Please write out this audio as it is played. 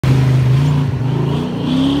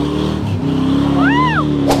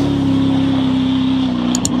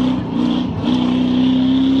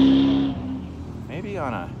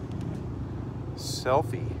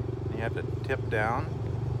down,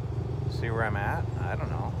 see where I'm at. I don't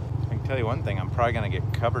know. I can tell you one thing, I'm probably gonna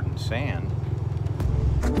get covered in sand.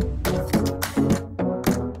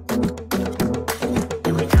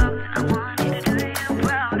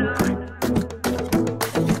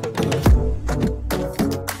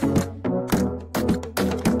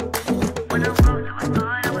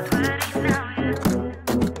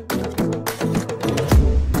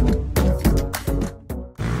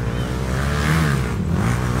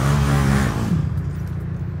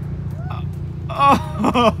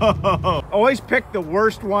 Oh, always pick the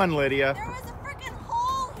worst one, Lydia. There was a freaking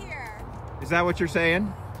hole here. Is that what you're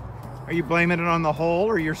saying? Are you blaming it on the hole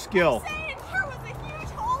or your skill? I'm saying there was a huge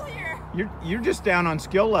hole here. You're just down on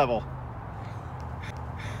skill level.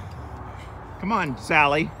 Come on,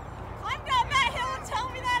 Sally. Climb down that hill and tell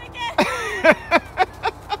me that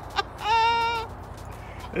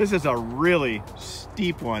again. This is a really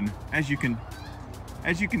steep one, as you can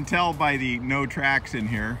tell by the no tracks in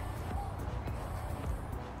here.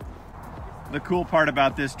 The cool part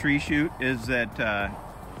about this tree chute is that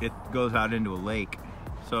it goes out into a lake.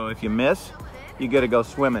 So if you miss, you gotta go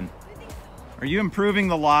swimming. Are you improving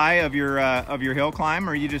the lie of your hill climb,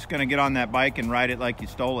 or are you just gonna get on that bike and ride it like you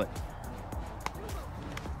stole it?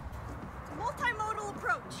 Multimodal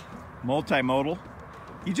approach. Multimodal?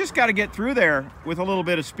 You just gotta get through there with a little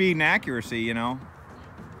bit of speed and accuracy, you know?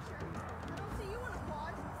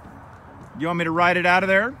 You want me to ride it out of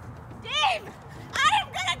there? Dave! I am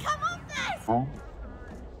gonna come up this!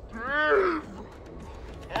 Dave!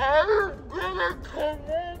 I'm gonna come up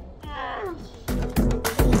this!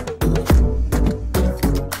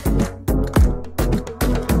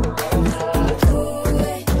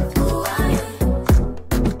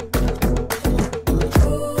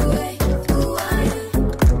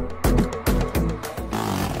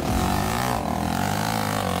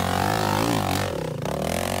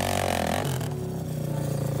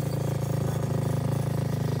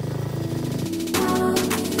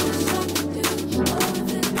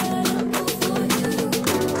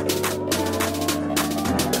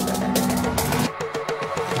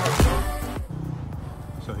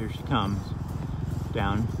 So here she comes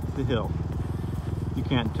down the hill. You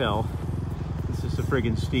can't tell. This is so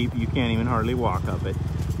friggin' steep, you can't even hardly walk up it.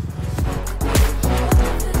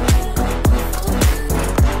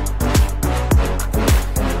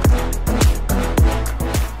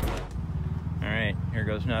 All right, here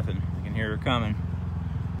goes nothing. I can hear her coming.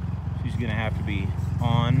 She's gonna have to be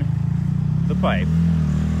on the pipe.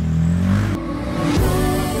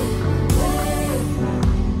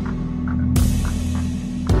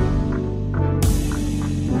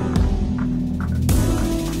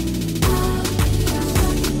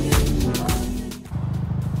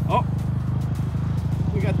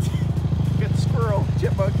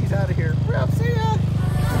 Chipmunky's out of here. Well, see ya.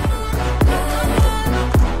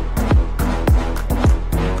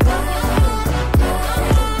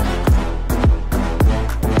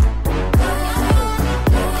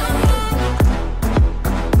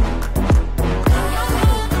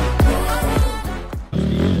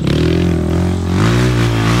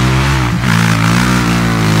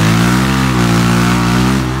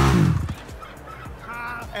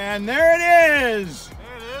 And there it is.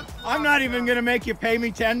 I'm not even gonna make you pay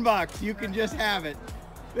me 10 bucks. You can just have it.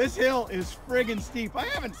 This hill is friggin' steep. I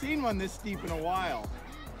haven't seen one this steep in a while.